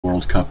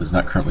World Cup is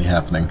not currently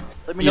happening.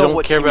 Let me You know don't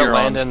what care team about you're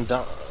on. Landon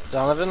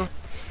Donovan?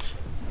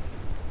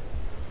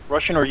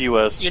 Russian or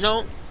U.S.? You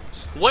know,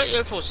 what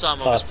if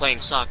Osama was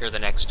playing soccer the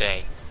next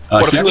day? He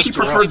actually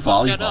preferred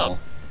fucked that volleyball.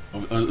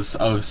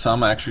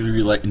 Osama actually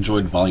really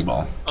enjoyed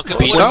volleyball. Okay,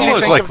 but Osama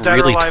was like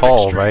really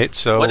tall, Extreme? right?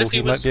 So What if he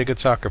he might was- be a good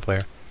soccer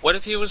player. what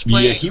if he was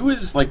playing? Yeah, he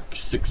was like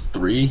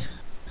 6'3",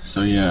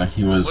 so yeah,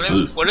 he was.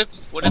 What if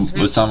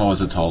his Osama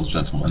was a tall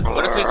gentleman.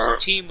 what if his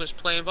team was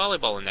playing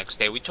volleyball the next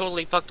day? We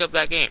totally fucked up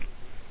that game.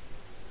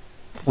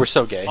 We're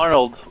so gay.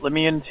 Arnold, let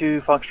me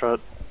into Foxtrot.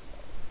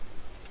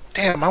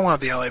 Damn, I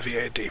wanted the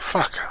LAVAD.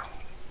 Fuck.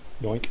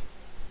 Yoink.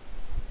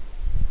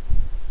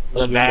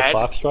 The The bag?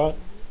 Foxtrot?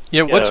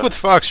 Yeah, what's Yeah. with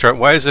Foxtrot?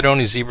 Why is it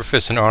only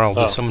Zebrafish and Arnold?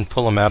 Did Oh. someone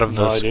pull him out of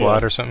the No idea.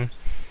 squad or something?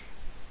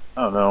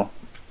 I don't know.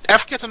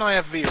 F gets an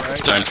IFV, right?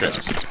 Time trip.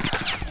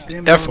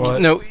 Damn F, it.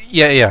 no,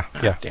 yeah,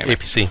 damn it.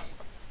 APC.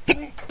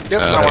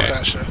 Yep, I want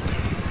that shit.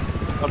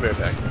 I'll be right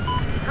back.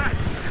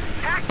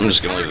 I'm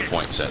just gonna leave the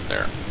point set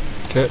there.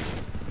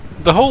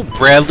 The whole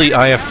Bradley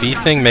IFV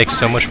thing makes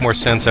so much more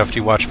sense after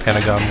you watch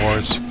Pentagon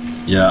Wars.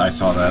 Yeah, I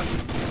saw that.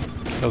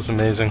 That was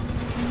amazing.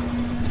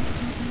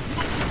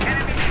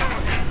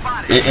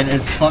 And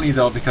it's funny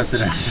though because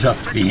it ended up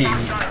being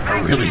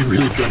a really,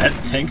 really good at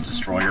tank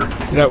destroyer.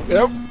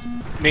 Nope.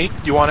 Me,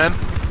 you want in?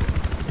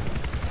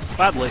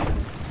 Gladly.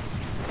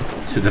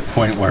 To the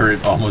point where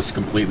it almost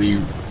completely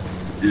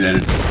that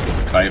its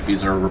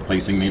IFVs are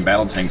replacing main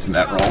battle tanks in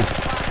that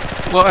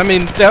role. Well, I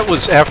mean, that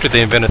was after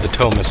they invented the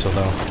tow missile,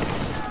 though.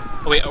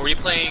 Oh, wait, are we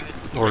playing?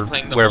 Or we're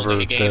playing the wherever whole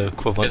day game? the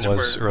equivalent Because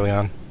was we're- early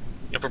on.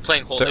 If we're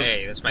playing whole The-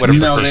 day, this might Whatever be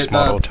the No, first they-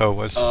 model tow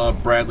was.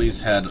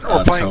 Bradley's had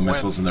Or playing tow when?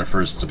 missiles in their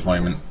first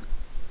deployment.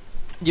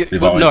 Yeah,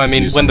 they've well, no, always I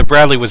mean, used when them. the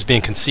Bradley was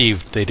being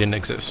conceived, they didn't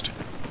exist.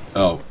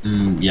 Oh,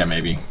 yeah,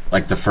 maybe.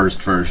 Like the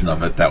first version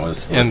of it that was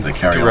supposed And to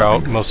carry throughout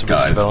over most of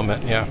its guys.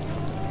 development, yeah.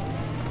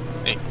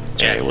 Hey,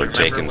 Jack, Hey, we're remember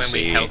taking when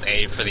we C. held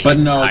A for the But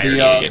no,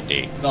 entire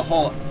the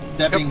whole.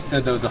 That being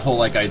said, though, the whole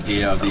like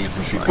idea of the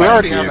infantry We fighting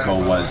already have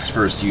vehicle that. was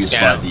first used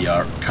Yeah. by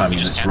the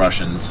communist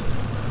Russians,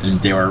 and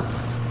they were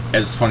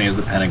as funny as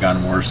the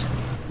Pentagon Wars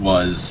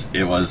was.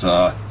 It was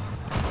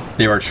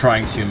they were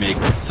trying to make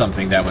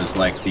something that was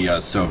like the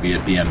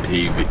Soviet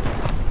BMP.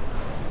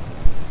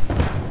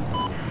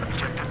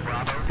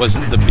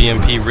 Wasn't the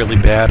BMP really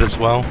bad as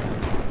well?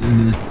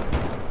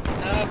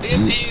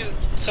 BMP,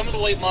 some of the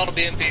late model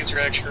BMPs are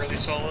actually really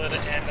solid,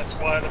 and that's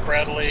why the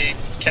Bradley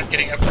kept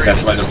getting upgraded.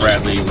 That's why the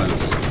Bradley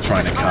was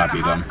trying to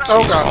copy them.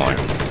 Oh god.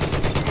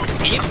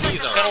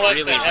 BMPs It's kind of are like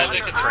really, the Havoc,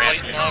 really it's a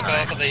cramped late inside.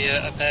 knockoff of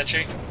the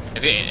Apache.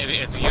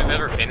 If you've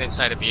ever been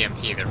inside a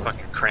BMP, they're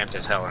fucking cramped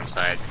as hell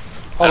inside.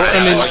 Oh, That's I why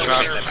mean- you pick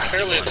them They're up.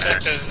 fairly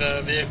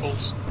effective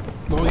vehicles.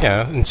 Well,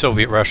 yeah, in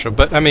Soviet Russia.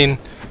 But, I mean,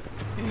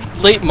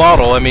 late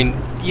model, I mean,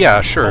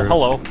 yeah, sure.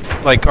 Hello.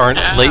 Like, aren't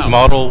Ow. late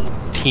model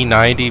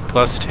T90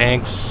 plus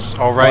tanks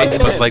alright, Well,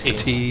 but like the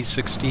BMP.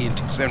 T60 and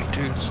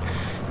T72s,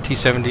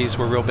 T70s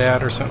were real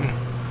bad or something?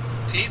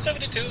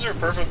 T-72s are a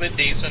perfectly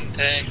decent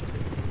tank.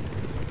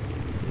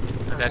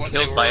 For Got what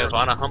killed they by were.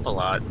 Ivana Hump a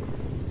lot.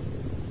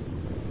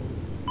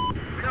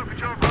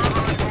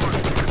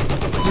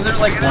 Isn't there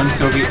like one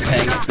Soviet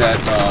tank that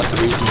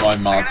the reason why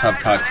Molotov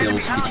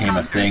cocktails became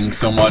a thing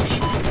so much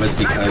was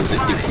because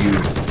if you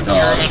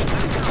oh,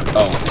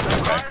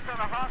 okay.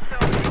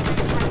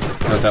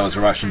 I thought that was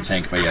a Russian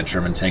tank, but yeah,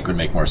 German tank would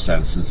make more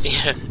sense since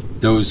Yeah.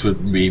 those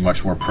would be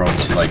much more prone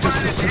to like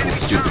just a simple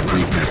stupid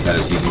weakness that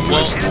is easy to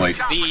Well, exploit.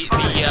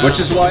 Which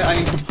is why I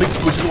am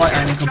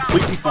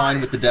completely fine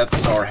with the Death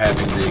Star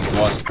having the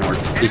exhaust port,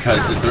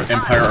 because if the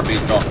Empire are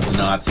based off of the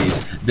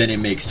Nazis, then it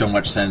makes so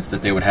much sense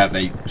that they would have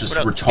a just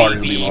What up,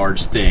 retardedly baby?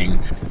 large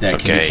thing that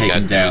can be Okay,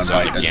 taken got down dudes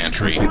by on the a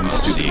gantry. completely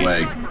stupid See.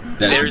 way.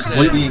 That is There's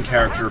completely in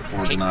character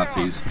for the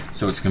Nazis,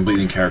 so it's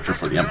completely in character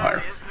for the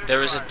Empire. There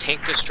was a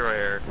tank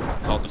destroyer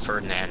called the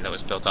Ferdinand that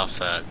was built off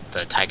the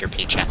Tiger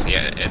P chassis.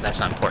 That's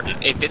not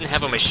important. It didn't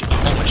have a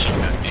whole machine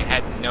gun. It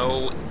had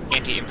no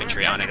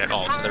anti-infantry on it at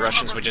all, so the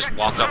Russians would just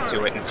walk up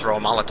to it and throw a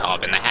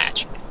Molotov in the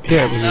hatch.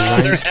 Yeah, it was Their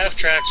designed.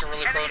 half-tracks are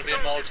really prone to being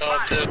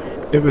Molotov, too.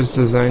 It was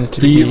designed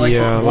to The be one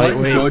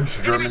lightweight. good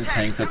German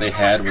tank that they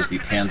had was the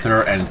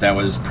Panther, and that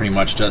was pretty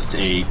much just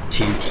a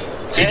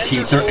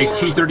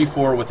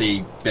T-34 with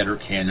a better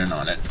cannon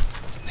on it.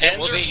 Panzer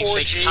Well, they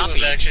 4G copied-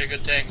 was actually a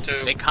good tank,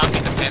 too. They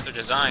copied the Panther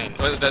design.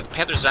 Well, the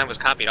Panther design was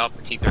copied off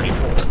the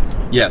T-34.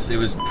 Yes, it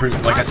was pretty,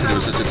 like I said, it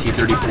was just a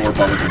T-34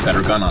 but with a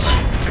better gun on it.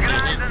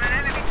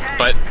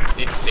 But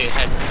it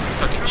had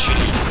fucking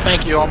shitty.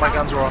 Thank you, all my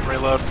guns were on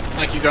reload.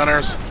 Thank you,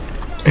 gunners.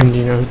 And do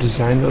you know who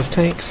designed those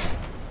tanks?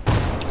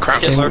 Crap.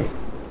 Same,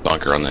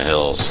 Bunker on the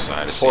hills.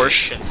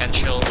 Porsche and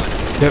Henschel.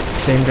 And yep,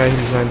 same guy who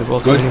designed the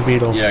Volkswagen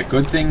Beetle. Yeah,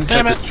 good things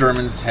Damn that it. the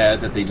Germans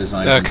had that they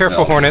designed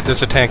Careful, themselves. Hornet,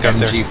 there's a tank up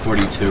there.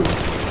 MG-42.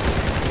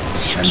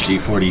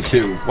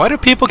 MG-42. Why do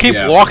people keep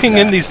Yeah, walking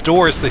in that. these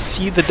doors? They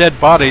see the dead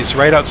bodies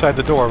right outside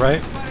the door,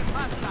 right?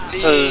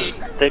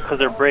 Because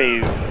they're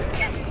brave,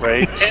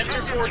 right?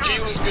 Panzer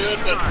 4G was good,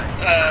 but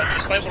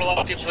despite what a lot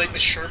of people think, the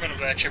Sherman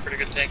was actually a pretty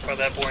good tank by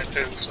that point,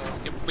 too, so...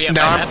 yeah,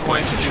 No, by I'm that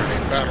point, shooting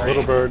battle.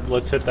 Little Bird,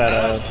 let's hit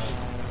that,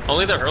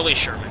 Only the early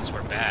Shermans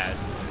were bad.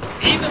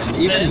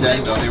 Even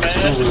then, though, they were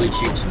still really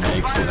cheap to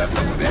make, so that's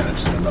an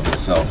advantage in and of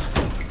itself.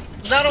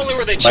 Not only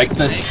were they cheap Like to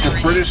the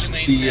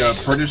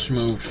make, British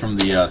moved from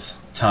the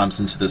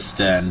Thompson to the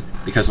Sten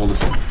because well, the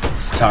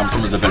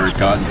Thompson was a better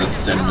gun. The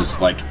Sten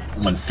was like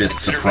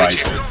 1/5 the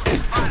price.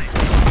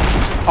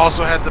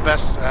 Also had the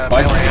best My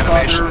melee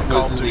animation. grandfather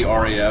was in the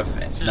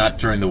RAF, not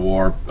during the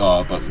war,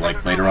 but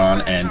like later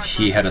on, and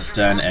he had a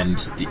Sten, and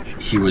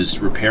he was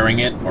repairing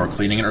it or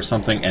cleaning it or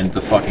something, and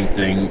the fucking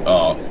thing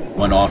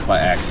went off by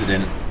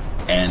accident,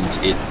 and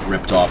it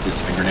ripped off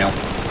his fingernail.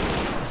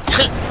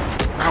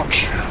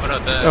 Ouch.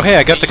 Oh hey,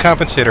 I got the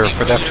compensator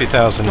for the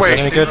F2000. Is that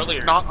any good?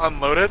 Earlier, Not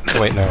unloaded?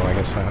 Wait, no, I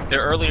guess not. the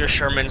earlier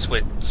Shermans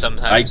would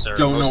sometimes, I or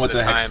don't know most what of the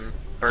the heck time,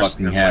 burst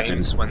fucking into happened.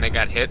 flames when they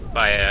got hit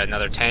by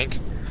another tank.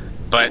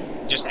 But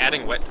just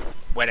adding wet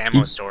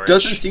ammo He storage.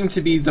 doesn't seem to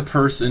be the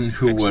person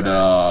who would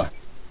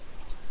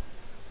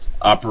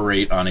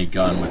operate on a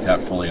gun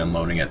without fully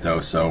unloading it, though.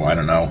 So I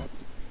don't know.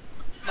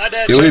 my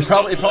dad It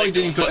probably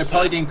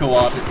didn't go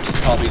off. It was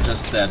probably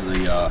just that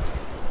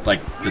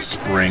the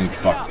spring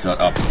fucked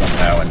up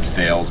somehow and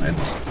failed, and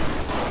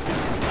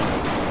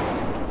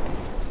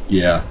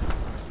yeah,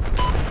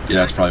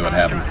 that's probably what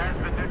happened.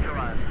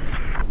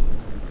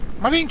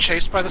 Am I being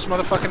chased by this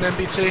motherfucking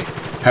NBT?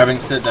 Having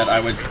said that, I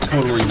would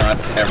totally not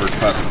ever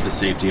trust the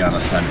safety on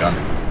a stun gun.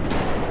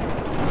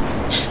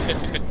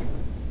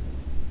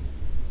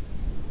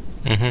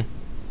 Mm-hmm.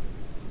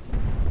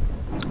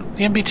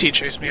 The NBT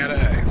chased me out of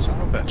A, son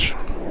of a bitch.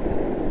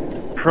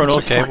 It's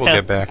okay, we'll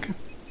get back.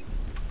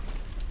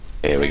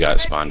 Hey, we got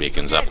spawn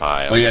beacons up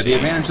high. Well, yeah, the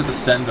advantage of the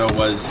Sten though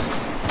was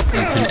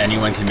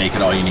anyone can make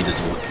it. All you need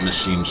is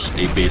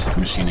a basic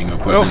machining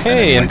equipment. Oh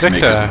hey, and anyone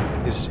can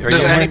Invicta. Are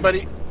Does you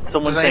anybody...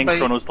 Someone's Does saying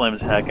anybody-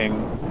 Chronoslam's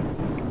hacking.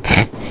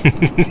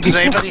 Does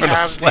anybody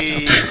have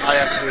the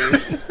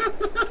IFV?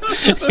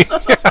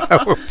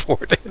 Yeah,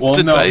 report it. Well,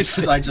 to no, Dice.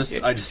 because I just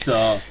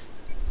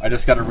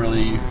got to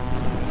really.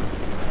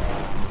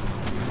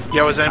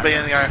 Yo, is anybody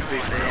in the IFV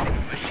for real?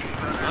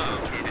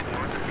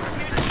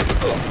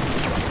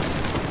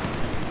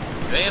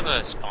 Do they have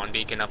a spawn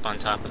beacon up on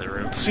top of the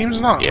roof?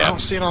 Seems not. Yeah. I don't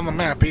see it on the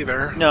map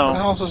either. No. Where the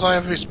hell says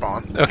IFV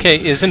spawn?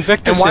 Okay, is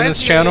Invictus And why in is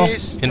this the channel? AA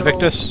still-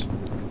 Invictus?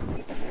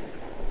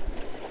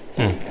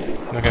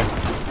 Okay.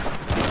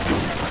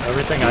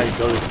 Everything I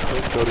go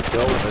to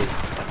kill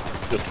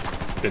has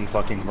just been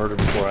fucking murdered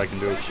before I can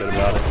do shit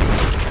about it.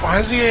 Why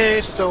is the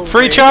AA still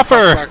Free way the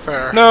chopper! fuck back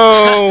there?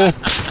 No!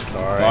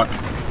 Sorry. Fuck.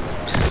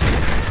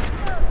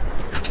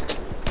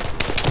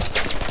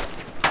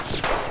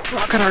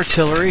 Rocket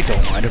artillery,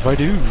 don't mind if I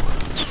do.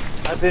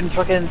 I've been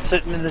fucking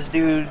sitting in this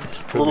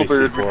dude's Could little be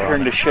bird, C4 repairing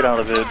on the it. shit out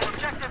of it.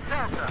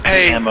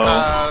 Hey, Ammo.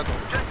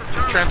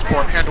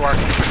 transport, hand to arc.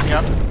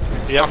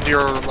 Yep. Up to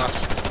your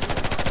left.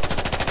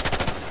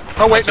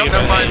 Oh wait, no,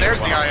 never mind. There's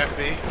the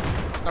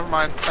IFV. Never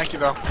mind. Thank you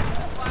though.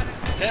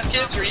 Death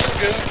kids, are you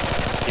good?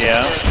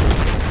 Yeah.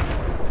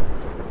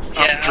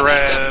 Yeah, I'm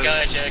not some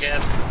guy,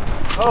 jackass.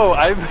 Oh,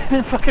 I've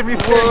been fucking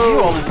repairing you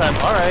all the time.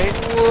 Alright.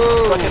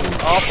 Fucking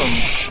awesome.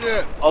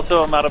 Shit.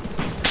 Also, I'm out of...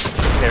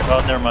 Okay,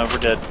 oh, never mind, we're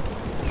dead.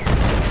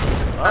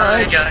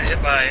 I got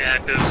hit by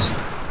actives.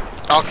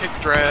 I'll kick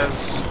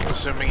Drez,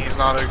 assuming he's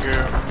not a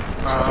goon.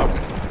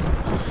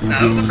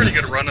 That was a pretty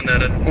good run in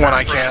that at When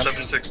I can.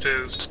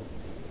 7.62s.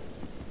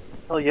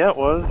 Hell yeah, it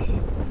was.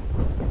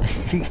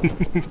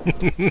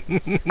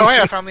 Oh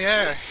hey, I found the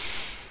AA.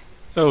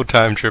 Oh,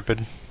 time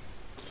tripping.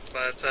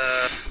 But,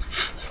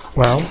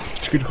 Well,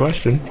 it's a good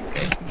question.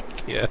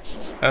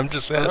 Yes, I'm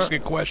just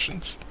asking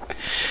questions.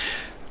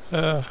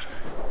 Let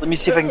me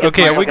see if I can get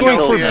Okay, are we going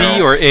for Yeah.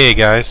 B or A,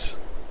 guys?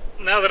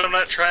 now that I'm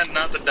not trying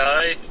not to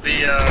die,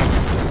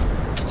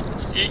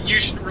 you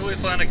should really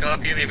find a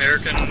copy of the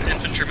American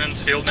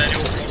Infantryman's Field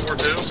Manual from World War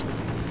II.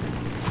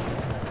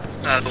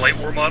 The late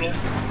war model,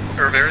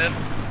 or variant.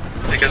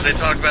 Because they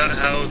talk about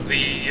how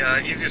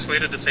the easiest way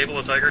to disable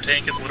a Tiger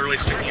tank is literally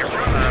sticking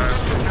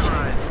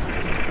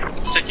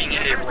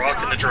a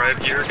rock in the drive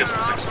gear because it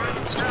was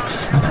exposed.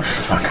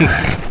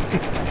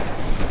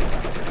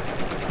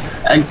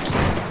 And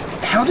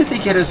how did they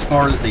get as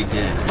far as they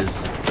did?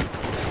 Is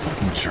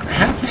fucking sure.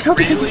 How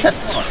did they get that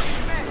far?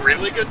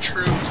 Really good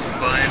troops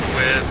combined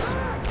with.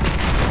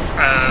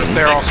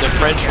 They're all The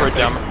French were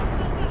dumb.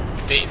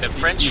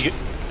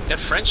 The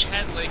French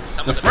had like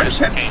some The of the French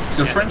best had tanks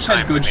the at French time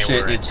had good when they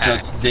shit. were It's attacked.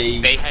 just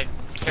they had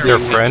They're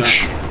terrible French.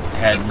 just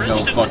had The no French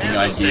didn't fucking have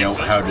those idea tanks,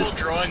 how those were all to.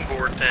 drawing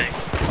board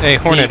tanks. Hey,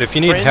 Hornet, The if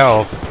you need French-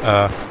 health,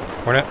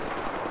 Hornet?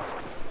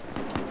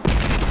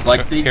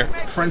 Like the Here.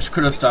 French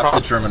could have stopped the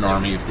German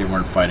army if they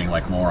weren't fighting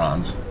like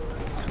morons.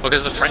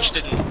 because the French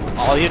didn't.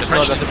 All you have to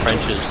know about the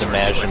French is the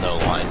Maginot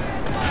Line.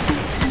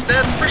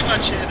 That's pretty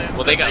much it. Is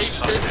Well, they that got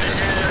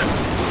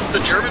fucked. the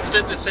Germans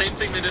did the same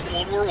thing they did in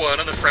World War I,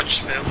 and the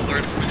French failed to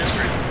learn from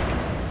history.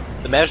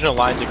 The Maginot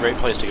Line's a great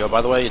place to go,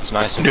 by the way. It's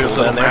nice and New cool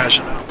little down there.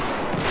 Maginot.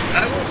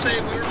 I will say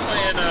we were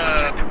playing,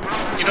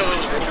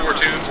 those World War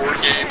II board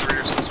games where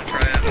you're supposed to try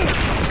and do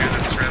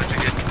that strategy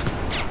game.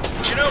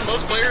 But you know,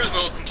 most players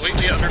will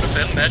completely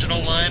under-defend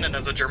Maginot Line, and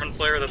as a German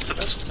player, that's the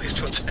best place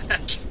to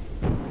attack.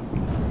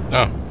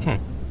 Oh.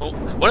 Well,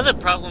 one of the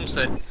problems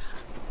that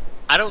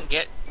I don't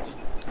get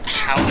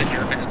how the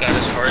Germans got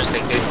as far as they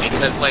did,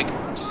 because like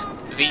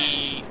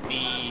the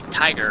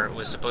Tiger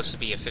was supposed to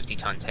be a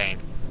 50-ton tank,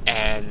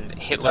 and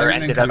Hitler Tiger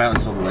ended didn't come up.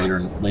 out until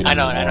later. I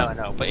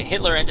know, but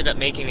Hitler ended up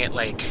making it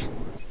like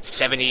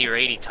 70 or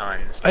 80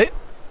 tons.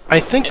 I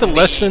think the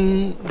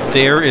lesson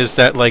there is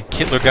that like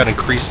Hitler got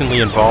increasingly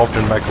involved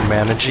in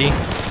micromanaging,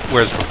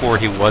 whereas before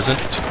he wasn't.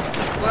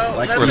 Well,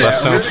 Like,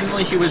 that's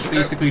originally he was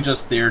basically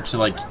just there to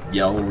like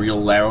yell real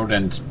loud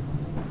and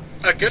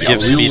a good yell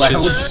real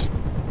example loud.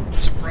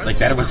 of that, Like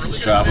that was his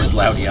job, was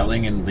loud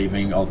yelling and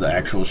leaving all the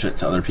actual shit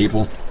to other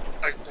people.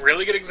 A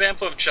really good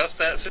example of just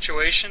that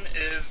situation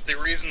is the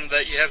reason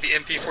that you have the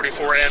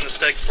MP44 and the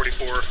Steg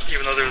 44,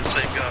 even though they're the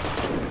same gun.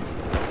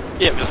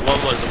 Yeah, because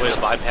one was a way to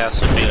bypass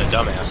him being a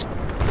dumbass.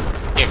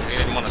 Yeah, because he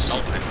didn't want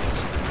assault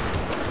rifles.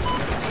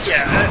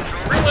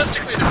 Yeah,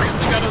 realistically, the reason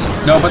they got us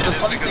for No, but the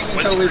funny thing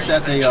though is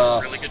that they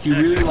he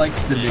really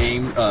liked the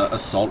name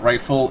assault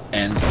rifle,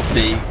 and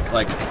they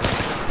like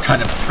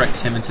kind of tricked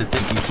him into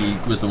thinking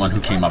he was the one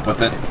who came up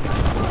with it.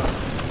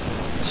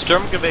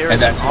 Sturmgewehr And is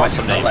that's an why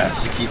awesome they were name. allowed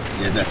to keep.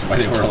 Yeah, that's why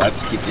they were allowed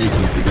to keep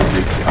making it,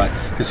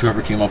 because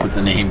whoever came up with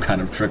the name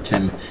kind of tricked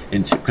him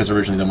into, because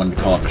originally they wanted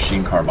to call it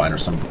machine carbine or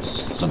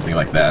something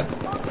like that.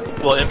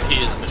 Well,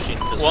 MP is machine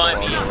pistol Well,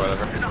 or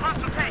whatever.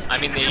 I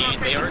mean,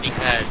 they already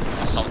had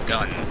assault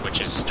gun, which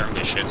is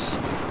Sturmisches.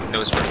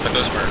 Those were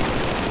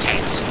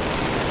tanks,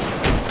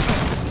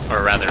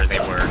 or rather, they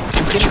were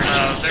infantry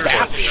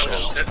support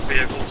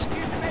vehicles.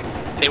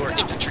 They were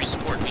infantry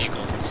support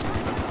vehicles.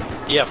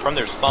 Yeah, from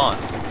their spawn.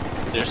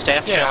 Their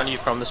staff shelling you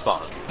from the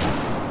spawn.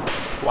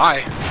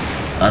 Why?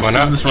 I'm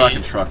still in this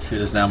rocket truck. It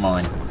is now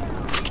mine.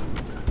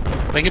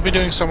 They could be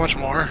doing so much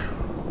more.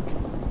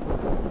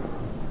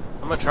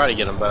 I'm gonna try to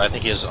get him, but I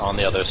think he's on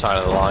the other side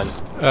of the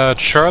line.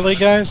 Charlie,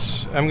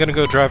 guys? I'm gonna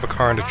go drive a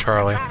car into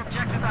Charlie.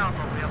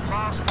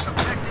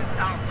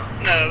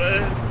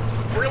 No,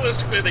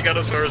 realistically, they got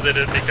as far as they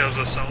did because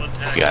of solid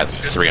tactics. You got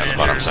 3 on the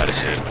bottom side of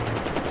C.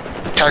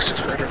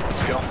 Tactics greater,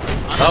 let's go.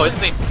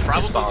 Honestly, they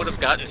probably would have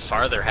gotten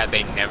farther had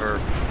they never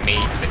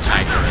made the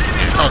Tiger.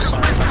 Oh,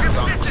 sorry.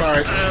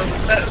 Sorry.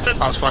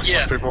 That's, I was fucking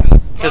with people.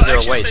 Because they're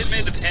a waste. If they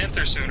made the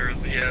Panther sooner,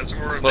 yes,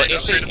 or if Well, they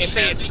if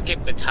they had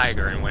skipped the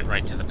Tiger and went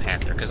right to the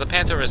Panther, because the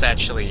Panther was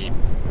actually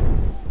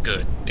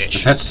good-ish.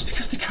 But that's just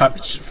because they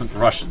copied shit from the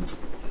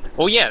Russians.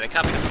 Well, yeah, they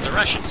copied it from the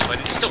Russians, but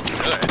it's still good.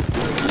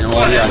 You know,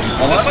 well, yeah,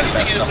 a lot the of funny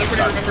that thing stuff is, is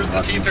everybody copied from remembers the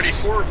the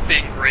Russians. T-34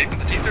 being great, but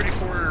the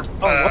T-34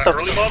 what the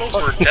early models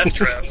were death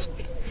traps.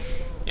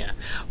 Yeah.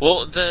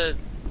 Well, the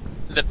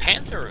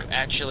Panther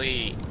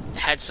actually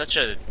had such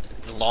a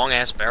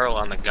long-ass barrel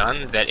on the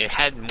gun that it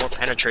had more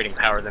penetrating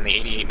power than the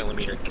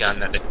 88mm gun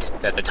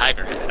that the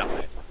Tiger had on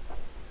it.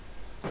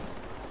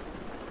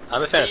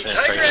 I'm a fan The of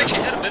Tiger penetration.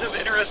 actually had a bit of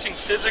interesting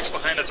physics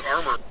behind its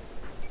armor.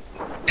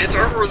 Its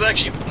armor was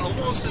actually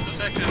almost as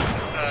effective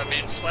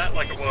being flat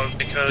like it was,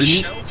 because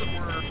shells that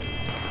were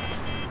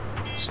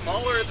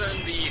smaller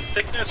than the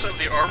thickness of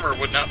the armor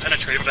would not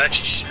penetrate, but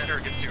actually shatter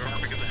against the armor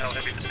because of how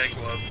heavy the tank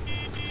was.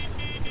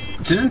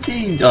 Didn't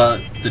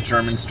the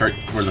Germans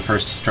were the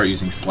first to start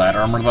using slat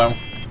armor though?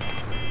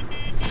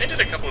 They did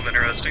a couple of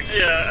interesting.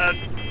 Yeah,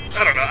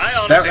 I don't know. I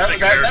honestly think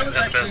Americans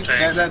have the best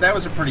tanks. That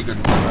was a pretty good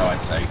one though,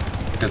 I'd say,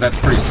 because that's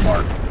pretty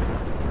smart.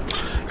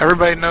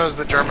 Everybody knows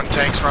that German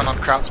tanks run on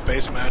Kraut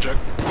space magic.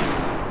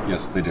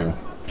 Yes, they do.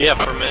 Yeah,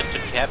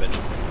 fermented cabbage.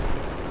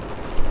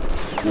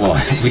 Well,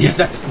 yeah,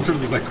 that's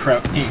literally what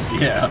kraut means.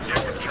 Yeah.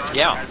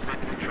 Yeah.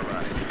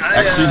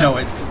 Actually, no.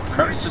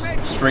 Kraut is just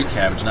straight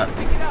cabbage. Not.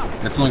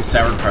 That's only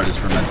sauerkraut is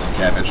fermented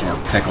cabbage or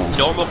pickled.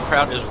 Normal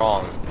kraut is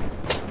wrong.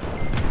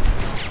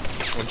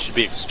 It should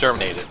be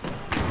exterminated.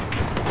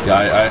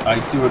 Yeah,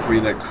 I do agree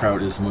that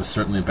kraut is most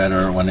certainly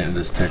better when it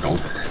is pickled.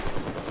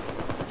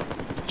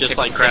 Just Pickled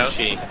like kraut?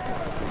 kimchi.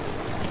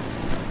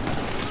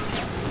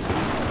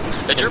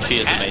 The Germans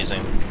Kimchi is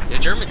amazing. The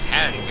Germans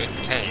had good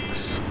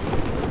tanks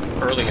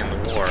early in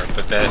the war,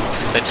 but the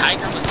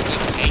Tiger was a good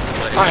tank,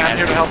 but Hi, I'm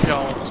here to help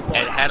y'all on this it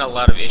point. had a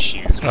lot of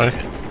issues with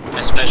it,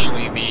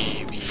 especially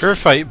the Fair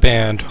fight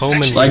band,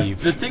 home and Like,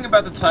 leave. the thing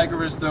about the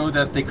Tiger is though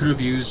that they could have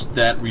used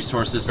that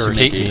resources Or to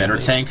make hate a me, better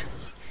maybe. tank.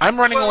 I'm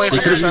running away They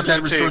from could your have used that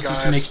subject resources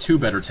guys. to make 2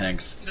 better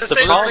tanks. The The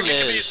same problem thing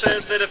can be is-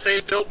 said that if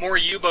they built more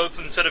U-boats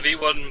instead of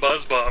E-1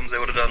 buzz bombs, they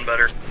would have done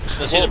better.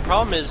 Now, see, the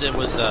problem is it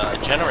was a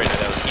generator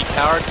that was heat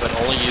powered, but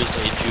only used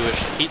a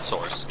Jewish heat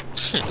source.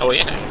 oh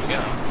yeah, there you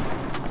go.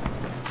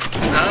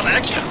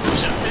 Actually,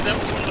 unfortunately, that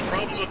was one of the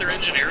problems with their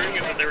engineering,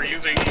 is that they were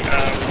using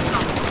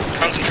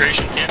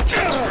concentration camp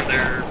kits for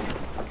their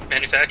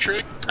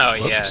manufacturing. Oh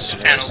yeah,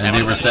 And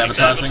they were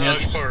sabotaging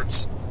it? sabotage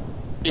parts.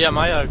 Yeah,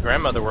 my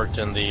grandmother worked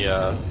in the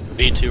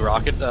V2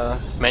 rocket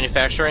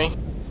manufacturing,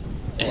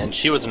 and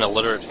she was an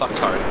illiterate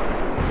fucktard.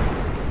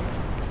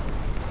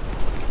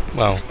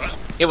 Well,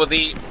 Yeah, well,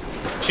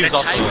 she was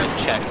also Tiger- in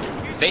Czech.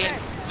 They had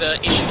the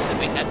issues that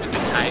they had with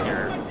the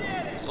Tiger,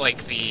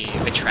 like the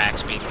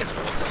tracks being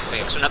difficult to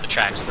fix, or not the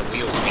tracks, the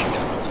wheels being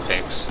difficult to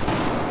fix.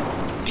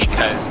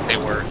 because they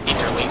were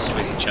interlaced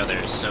with each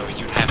other, so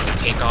you'd have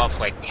to take off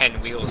like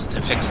 10 wheels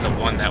to fix the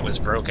one that was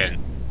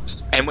broken.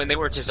 And when they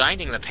were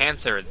designing the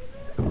Panther,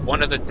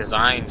 one of the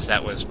designs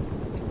that was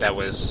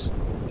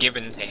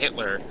given to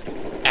Hitler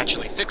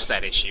actually fixed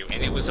that issue,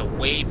 and it was a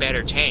way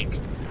better tank.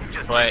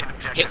 But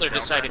Hitler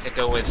decided to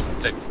go with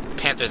the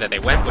Panther that they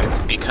went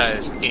with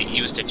because it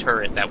used a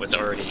turret that was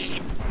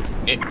already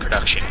in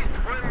production.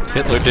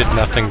 Hitler did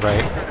nothing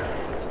right.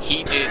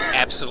 He did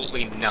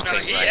absolutely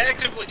nothing right.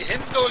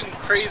 Him going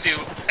crazy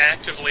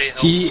actively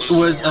helped He lose the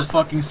was war. a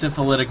fucking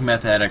syphilitic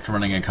meth addict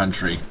running a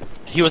country.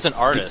 He was an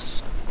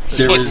artist. There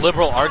That's what was-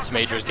 liberal arts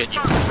majors get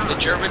you. The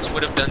Germans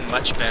would have done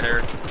much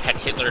better had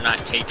Hitler not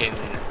taken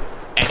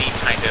any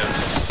kind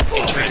of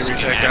interest in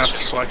retake F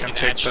so I can in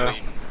take the-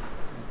 actually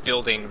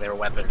building their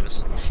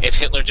weapons. If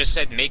Hitler just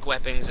said make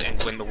weapons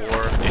and win the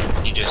war,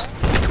 and he just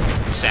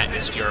sat in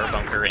his Führer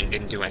bunker and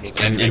didn't do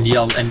anything, And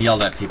yelled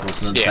at people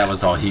since Yeah. that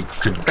was all he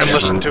could And ever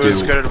listen to do.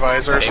 his good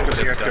advisors, They because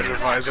he had would've good done-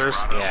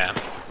 advisors. yeah.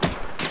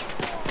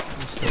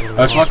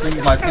 I was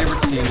watching, my favorite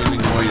scene in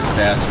Inglourious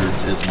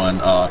Bastards is when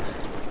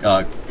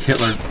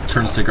Hitler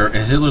turns to and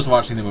Hitler's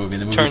watching the movie,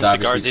 and the movie's Turns to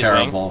obviously Garzi's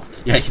terrible.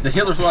 Yeah,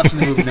 Hitler's watching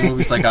the movie, and the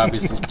movie's like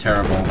obviously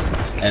terrible,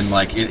 and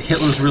like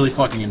Hitler's really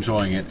fucking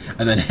enjoying it.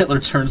 And then Hitler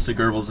turns to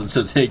Goebbels and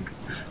says, "Hey,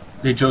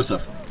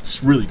 Joseph,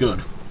 it's really good."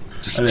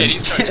 And then And he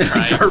starts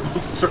crying. Goebbels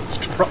starts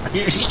crying.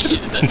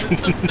 That is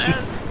the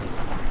best.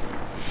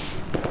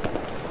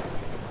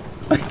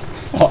 Like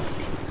fuck.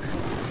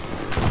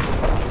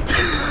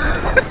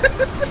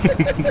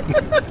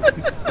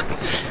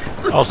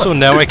 Also,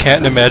 now I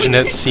can't imagine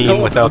that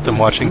scene without them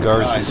watching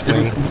Garza's They were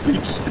Wing.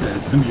 complete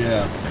shitheads, and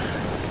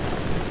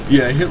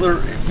yeah,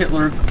 Hitler.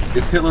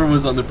 If Hitler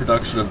was on the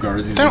production of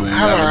Garzi's They don't Wing,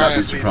 have I would our not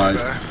be IFV,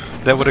 surprised. do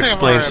they? That would They have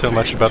explain our so IFV.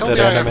 much about Kill that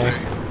the anime.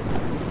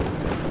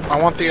 IFV.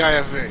 I want the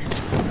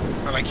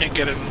IFV. And I can't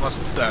get it unless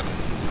it's dead.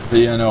 But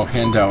yeah, no,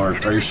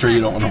 Handauer, are you sure you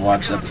don't want to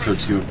watch episode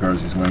 2 of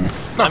Garzi's Wing?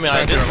 I mean,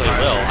 I eventually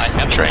will. I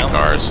haven't Train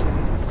cars.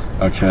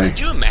 Okay. Could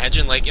you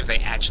imagine, like, if they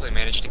actually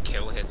managed to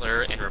kill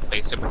Hitler and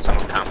replaced him with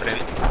someone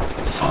competent?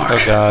 Fuck. Oh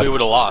We god.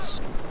 would have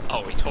lost.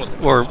 Oh, we totally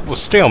Or would've was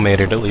lost.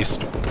 stalemated at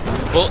least.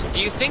 Well,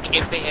 do you think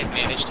if they had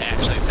managed to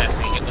actually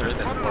assassinate Hitler,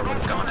 that the war would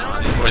have gone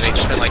on? Or they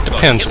just been like, oh,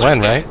 Depends Hitler's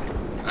when, dead.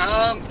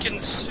 right?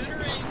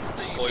 Considering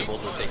the Foibles people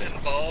that they-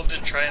 involved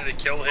in trying to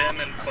kill him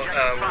and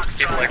were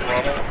people like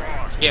Rommel,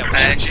 Yeah,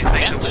 I actually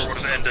think that the war was,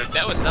 would have ended.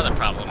 that was another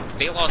problem.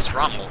 They lost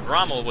Rommel.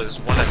 Rommel was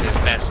one of his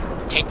best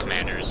tank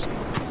commanders.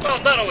 Well,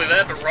 not only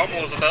that, but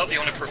Rommel was about the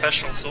only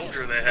professional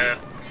soldier they had.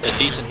 A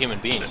decent human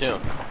being, too.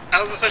 I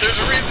was gonna say, there's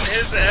a reason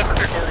his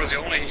Africa Corps was the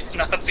only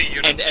Nazi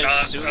unit And as not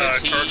soon as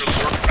he, charged with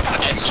war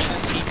crimes. as soon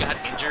as he got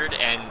injured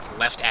and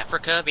left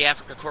Africa, the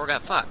Africa Corps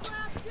got fucked.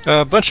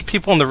 A bunch of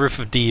people on the roof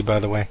of D, by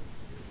the way.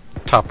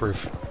 Top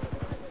roof.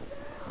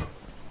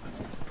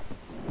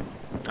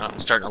 Oh, I'm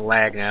starting to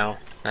lag now.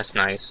 That's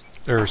nice.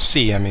 Or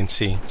C, I mean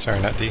C. Sorry,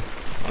 not D.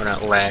 Or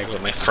not lag,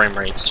 but my frame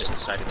rates just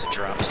decided to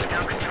drop. So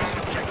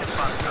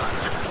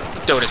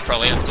Dota's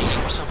probably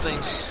updating or something.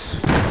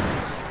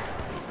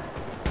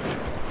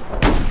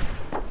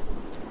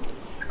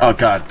 Oh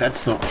god,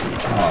 that's the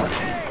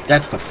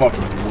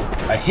fucking.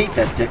 I hate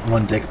that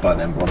one dick butt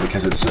emblem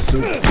because it's just so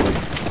like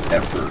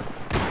effort.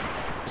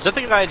 Is that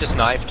the guy I just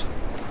knifed?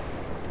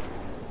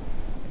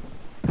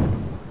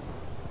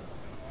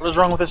 What is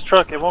wrong with this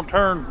truck? It won't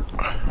turn.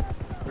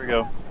 Here we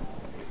go.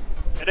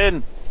 Get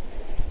in.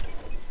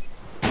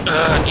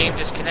 Game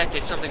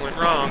disconnected. Something went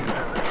wrong.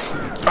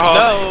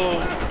 Oh,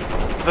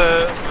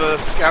 the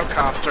scout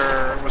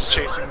copter was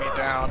chasing me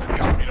down and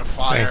got me to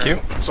fire. Thank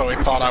you. So he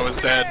thought I was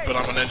dead, but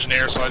I'm an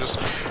engineer, so I just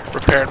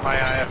repaired my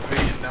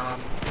IFV, and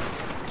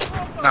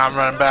now I'm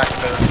running back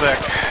into the thick.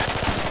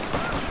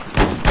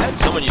 I had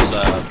someone use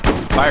a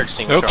fire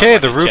extinguisher. Okay,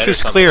 on the like a roof jet or is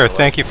something clear. to the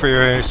Thank you for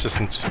your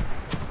assistance.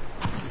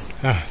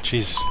 Oh,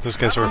 jeez, those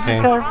guys were a This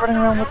pain. guy running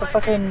around with a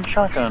fucking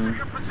shotgun.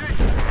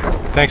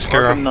 Thanks, Arkham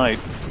Kara. Knight.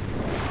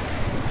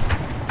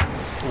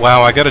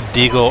 Wow, I got a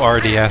Deagle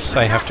RDS.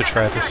 I have to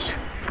try this.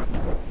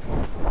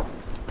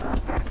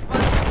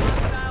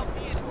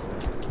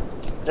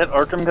 Is that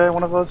Arkham guy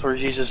one of us, or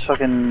is he just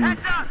fucking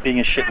being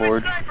a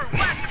shitlord?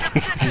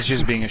 He's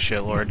just being a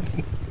shitlord.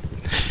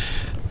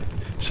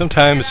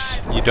 Sometimes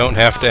you don't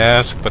have to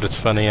ask, but it's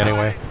funny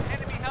anyway.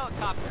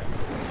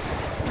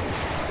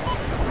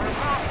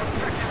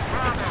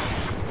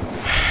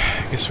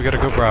 I guess we gotta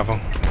go Bravo.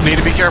 Need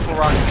to be careful,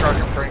 rocket truck.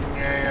 I'm bringing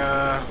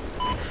a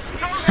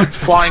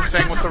flying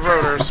thing with the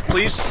rotors.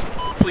 Please,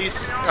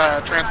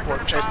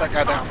 transport. Chase that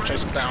guy down.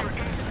 Chase him down.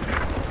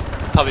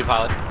 Puppy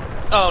pilot.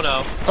 Oh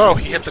no. Oh,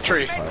 he hit the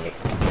tree.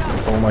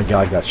 Oh my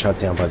god, got shot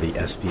down by the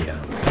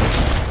SBM.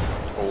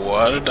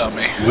 What a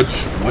dummy.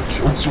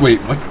 Wait,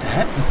 what's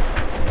that?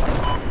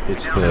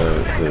 It's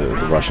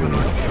the Russian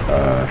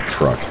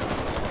truck.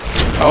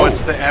 Oh,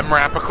 it's the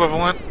MRAP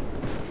equivalent.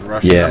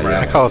 Russian Yeah, MRAP.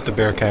 I call it the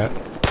Bearcat.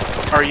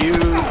 Are you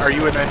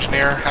an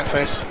engineer,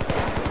 Hatface?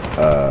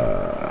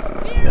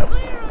 No.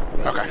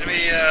 Okay.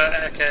 Enemy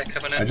AK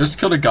coming I in. just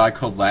killed a guy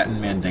called Latin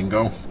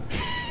Mandingo.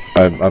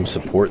 I'm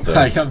support though.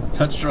 I'm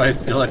not sure how I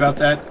feel about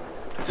that.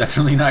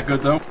 Definitely not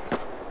good though.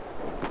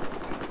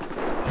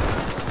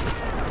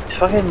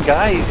 Fucking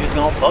guy is using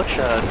all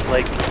buckshot.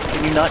 Like,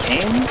 can you not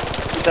aim?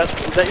 Is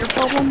that your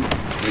problem?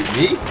 Wait,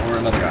 me or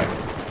another guy?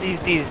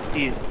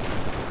 These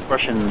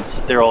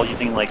Russians, they're all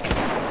using like.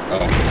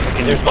 Oh.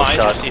 There's mines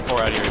or C4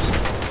 out here.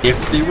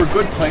 If they were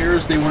good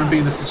players, they wouldn't be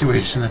in the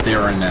situation that they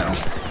are in now.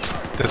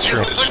 That's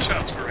true.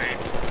 Buckshot's great.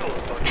 I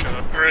love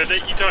buckshot. Or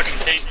you talking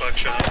Cain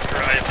buckshot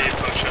or IFA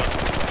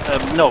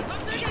buckshot? No,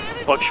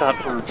 buckshot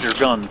for your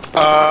guns.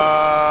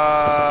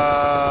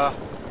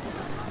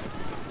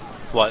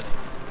 What?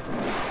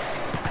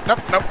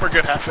 Nope, we're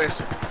good, half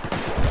face.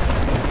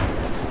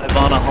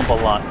 Ivana hump a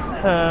lot.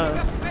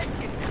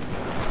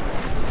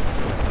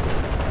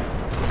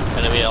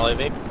 Enemy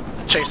LAV.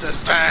 Chase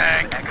this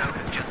tank!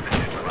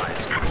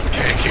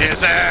 Kick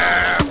his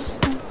ass!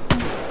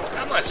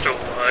 How am I still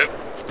alive?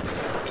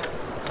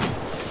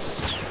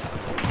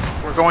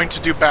 We're going to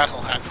do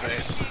battle, hat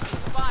face.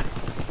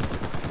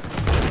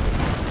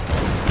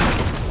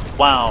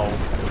 Wow.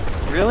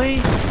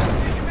 Really?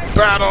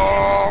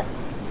 Battle!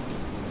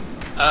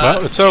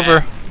 Well, it's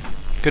over.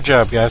 Good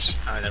job, guys.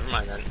 Never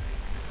mind then.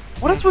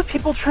 What is with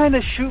people trying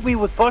to shoot me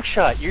with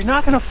buckshot? You're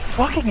not gonna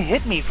fucking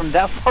hit me from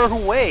that far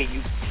away, you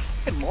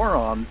fucking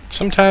morons.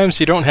 Sometimes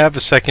you don't have a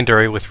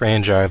secondary with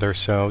range either,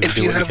 so you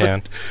do what you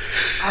can.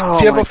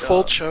 If you have a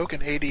full choke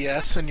and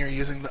ADS and you're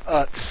using the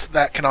UTS,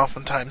 that can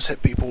oftentimes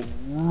hit people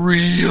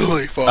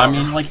really far. I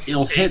mean, like it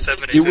will hit the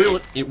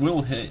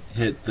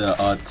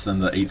UTS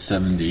and the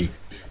 870,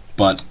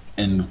 but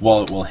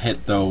while it will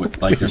hit though,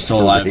 like there's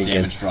still a lot of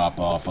damage drop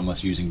off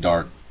unless you're using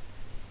dart.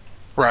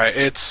 Right,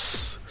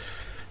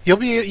 you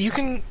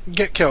can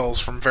get kills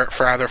from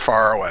rather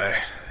far away.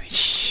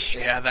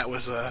 Yeah, that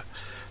was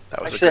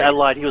Actually, I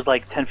lied. He was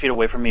like 10 feet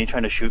away from me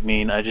trying to shoot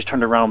me, and I just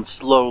turned around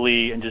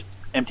slowly and just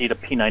emptied a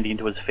P90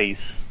 into his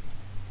face.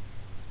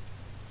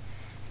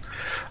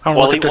 I want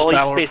to look at this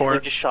battle he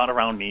report. Just shot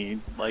around me.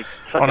 Like,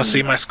 I want to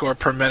see my score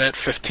per minute.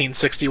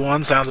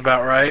 1561 sounds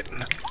about right.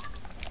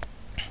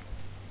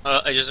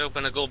 I just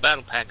opened a gold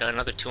battle pack, got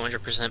another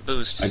 200%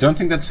 boost. I don't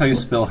think that's how you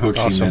spell Ho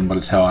Chi Minh, but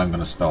it's how I'm going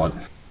to spell it.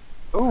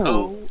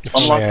 Ooh,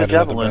 unlock the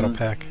javelin.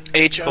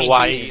 HOCHIMAHN.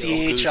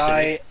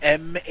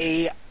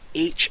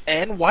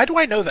 Why do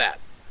I know that?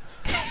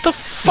 The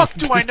fuck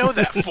do I know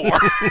that for?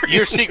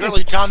 You're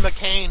secretly John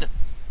McCain.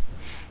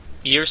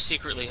 You're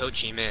secretly Ho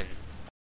Chi Minh.